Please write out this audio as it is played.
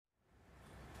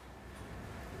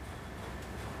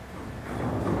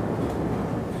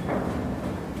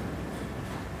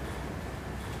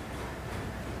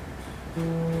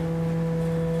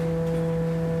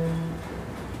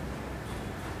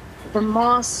The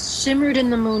moss shimmered in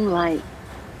the moonlight,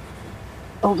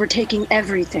 overtaking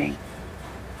everything.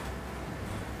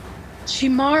 She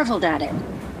marveled at it.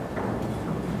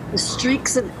 The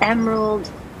streaks of emerald,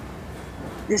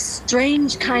 this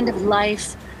strange kind of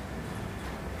life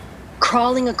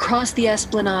crawling across the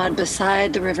esplanade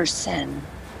beside the River Seine.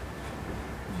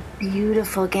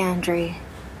 Beautiful, Gandry.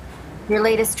 Your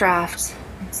latest draft.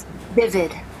 It's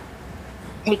vivid.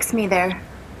 Takes me there.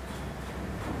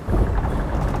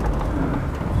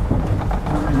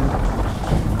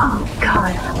 Oh,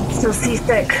 God. I'm so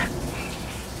seasick.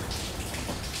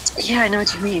 Yeah, I know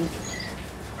what you mean.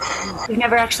 You've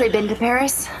never actually been to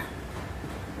Paris?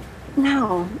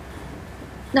 No,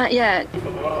 not yet.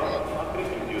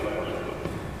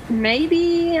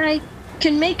 Maybe I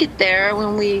can make it there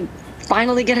when we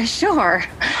finally get ashore.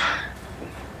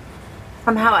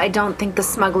 Somehow I don't think the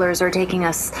smugglers are taking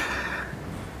us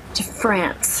to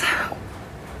France.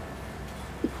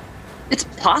 It's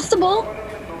possible.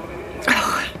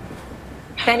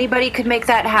 If anybody could make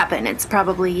that happen, it's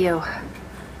probably you.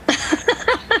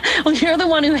 Well, you're the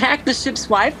one who hacked the ship's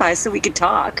Wi-Fi so we could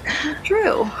talk.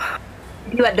 True.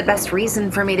 You had the best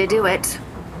reason for me to do it.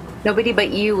 Nobody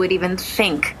but you would even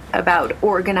think about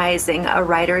organizing a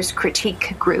writer's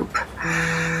critique group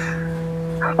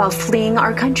while fleeing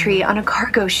our country on a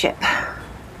cargo ship.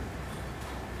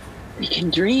 We can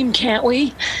dream, can't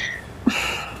we?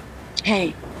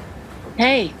 Hey.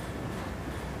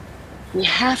 We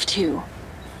have to.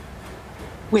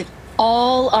 With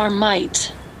all our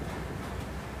might.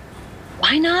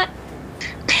 Why not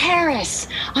Paris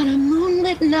on a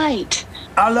moonlit night?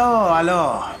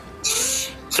 Allo. Shh,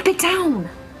 keep it down.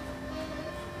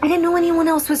 I didn't know anyone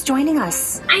else was joining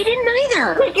us. I didn't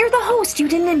either. But you're the host. You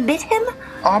didn't admit him?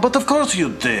 Oh, but of course you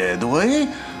did, oui?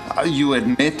 You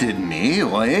admitted me,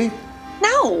 oui?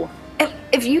 No.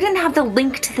 If you didn't have the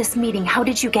link to this meeting, how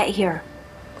did you get here?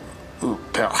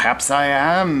 Perhaps I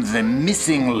am the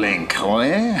missing link,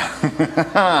 oui?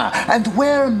 And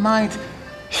where might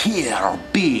here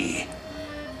be?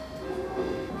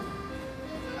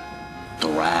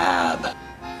 Drab,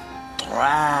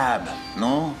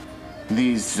 no?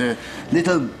 These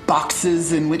little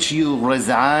boxes in which you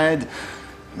reside,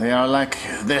 they are like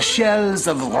the shells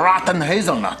of rotten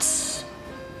hazelnuts.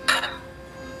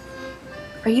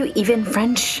 Are you even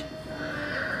French?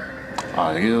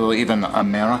 Are you even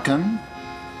American?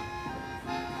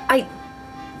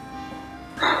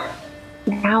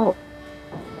 Now,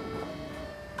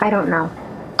 I don't know.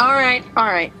 All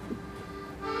right.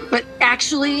 But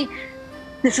actually,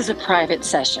 this is a private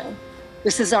session.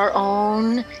 This is our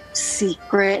own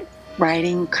secret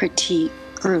writing critique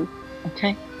group,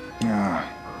 okay?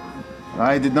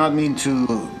 I did not mean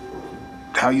to,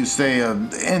 how you say,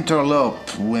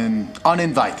 interlope when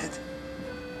uninvited.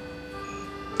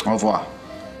 Au revoir.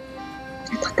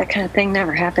 I thought that kind of thing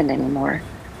never happened anymore.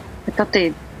 I thought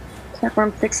they'd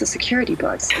platform fix the security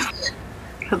bugs.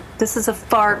 This is a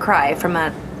far cry from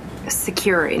a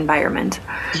secure environment.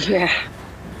 Yeah.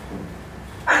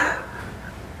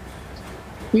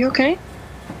 You okay?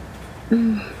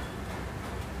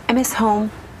 I miss home.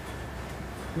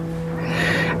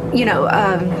 You know,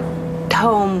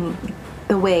 home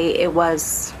the way it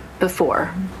was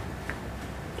before.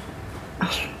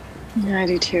 Yeah, I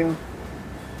do too.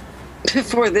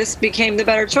 Before this became the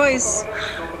better choice.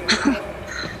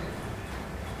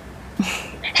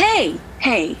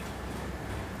 Hey.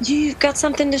 You've got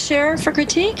something to share for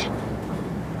critique?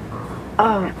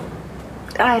 I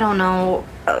don't know.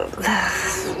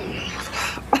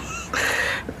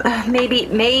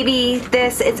 Maybe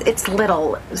this. It's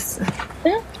little.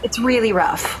 It's really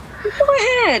rough. Go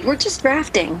ahead. We're just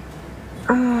drafting.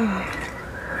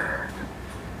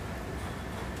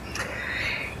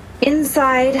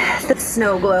 Inside the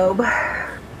snow globe,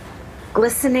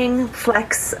 glistening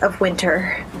flecks of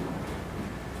winter.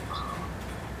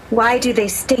 Why do they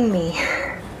sting me?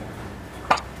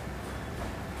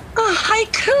 A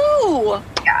haiku!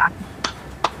 Yeah.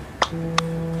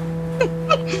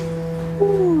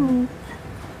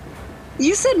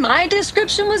 You said my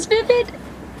description was vivid?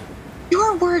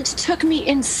 Your words took me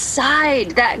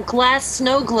inside that glass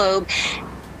snow globe,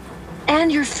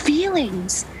 and your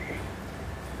feelings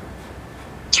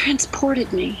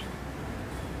transported me.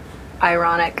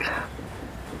 Ironic.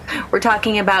 We're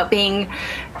talking about being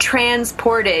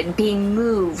transported, being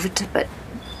moved, but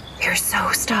you're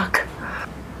so stuck.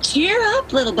 Cheer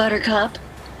up, little buttercup.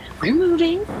 We're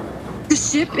moving. The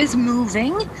ship is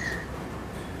moving.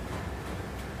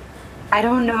 I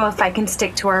don't know if I can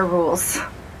stick to our rules.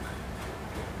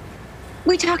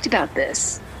 We talked about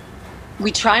this.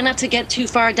 We try not to get too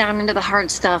far down into the hard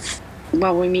stuff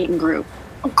while we meet in group.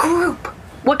 Group?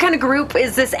 What kind of group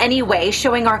is this anyway,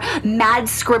 showing our mad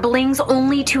scribblings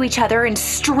only to each other and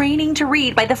straining to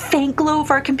read by the faint glow of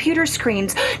our computer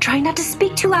screens, trying not to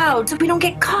speak too loud so we don't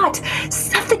get caught,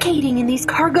 suffocating in these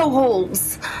cargo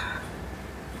holes?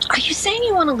 Are you saying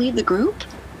you want to leave the group?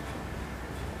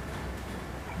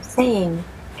 I'm saying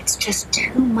it's just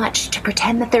too much to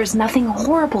pretend that there's nothing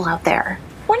horrible out there.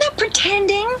 We're not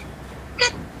pretending,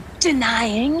 not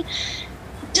denying,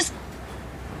 just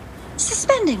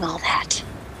suspending all that.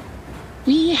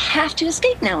 We have to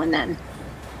escape now and then.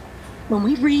 When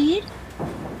we read,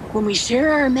 when we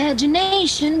share our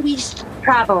imagination, we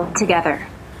travel together.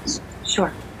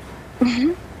 Sure.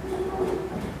 Mm-hmm.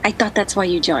 I thought that's why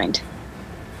you joined.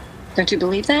 Don't you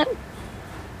believe that?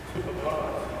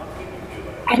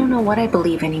 I don't know what I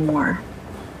believe anymore.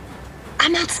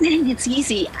 I'm not saying it's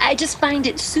easy. I just find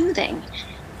it soothing.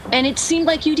 And it seemed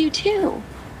like you do too.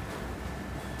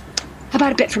 How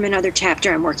about a bit from another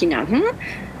chapter I'm working on,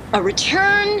 A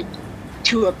return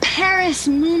to a Paris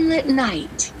moonlit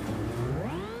night.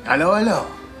 Hello.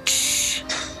 Shh.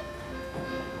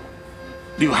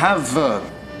 You have,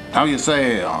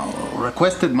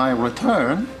 requested my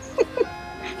return?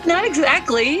 Not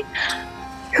exactly.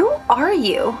 Who are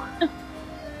you?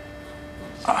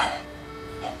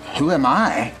 Who am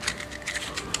I?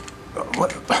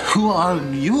 Who are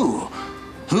you?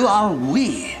 Who are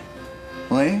we?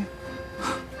 We?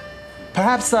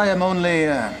 Perhaps I am only,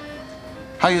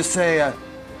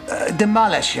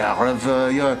 demolisher of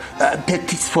your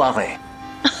petite soirée.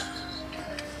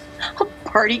 A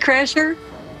party crasher?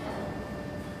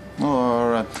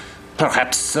 Or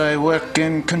perhaps I work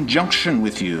in conjunction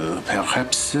with you.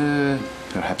 Perhaps I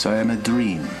am a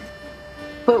dream.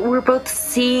 But we're both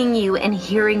seeing you and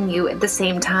hearing you at the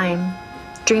same time.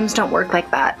 Dreams don't work like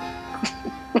that.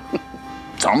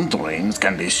 Some dreams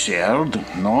can be shared,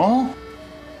 no?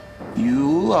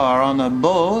 You are on a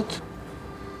boat.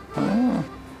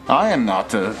 I am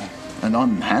not an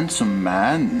unhandsome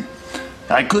man.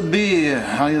 I could be, a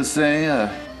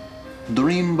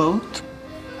dreamboat.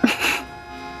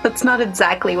 That's not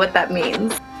exactly what that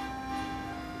means.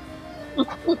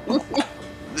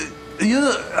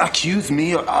 You accuse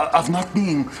me of not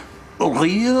being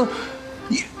real?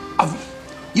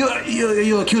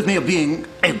 You accuse me of being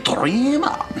a dream?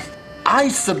 I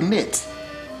submit.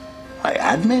 I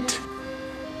admit.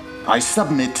 I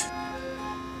submit.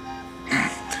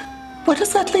 Where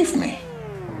does that leave me?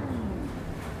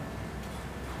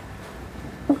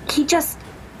 He just...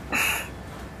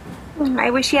 I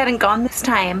wish he hadn't gone this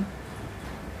time.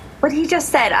 What he just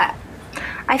said,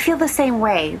 I feel the same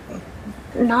way.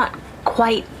 Not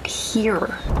quite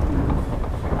here.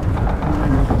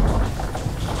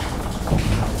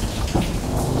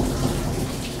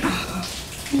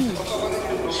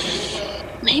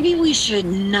 Maybe we should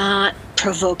not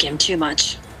provoke him too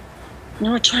much.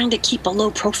 We're trying to keep a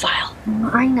low profile.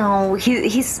 I know.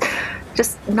 He's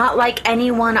just not like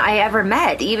anyone I ever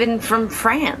met, even from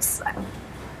France.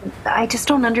 I just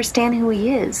don't understand who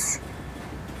he is.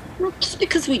 Just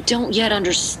because we don't yet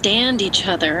understand each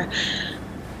other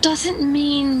doesn't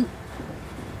mean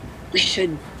we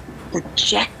should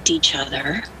reject each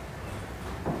other.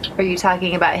 Are you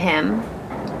talking about him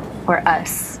or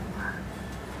us?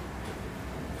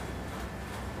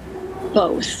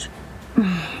 Both.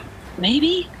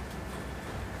 Maybe.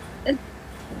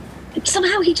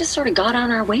 Somehow he just sort of got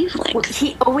on our wavelength. Well,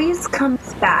 he always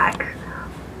comes back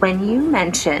when you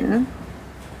mention...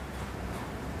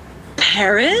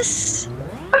 Paris?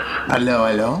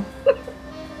 Hello?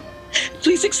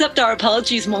 Please accept our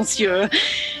apologies, monsieur.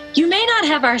 You may not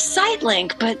have our site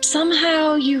link, but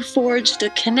somehow you forged a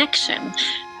connection.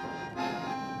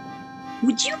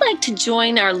 Would you like to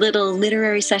join our little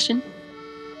literary session?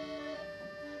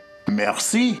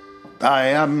 Merci. I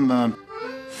am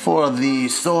for the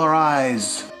sore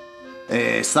eyes.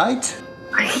 A sight?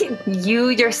 You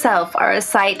yourself are a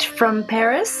sight from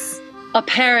Paris? A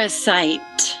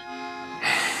parasite.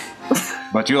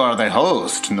 But you are the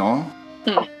host, no?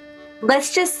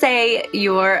 Let's just say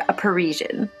you're a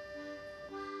Parisian.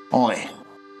 Oi.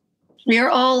 We are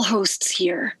all hosts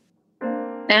here.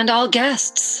 And all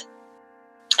guests.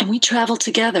 And we travel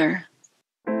together.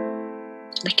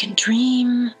 We can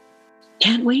dream,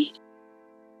 can't we?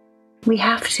 We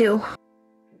have to.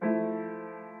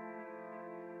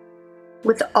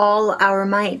 With all our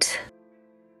might.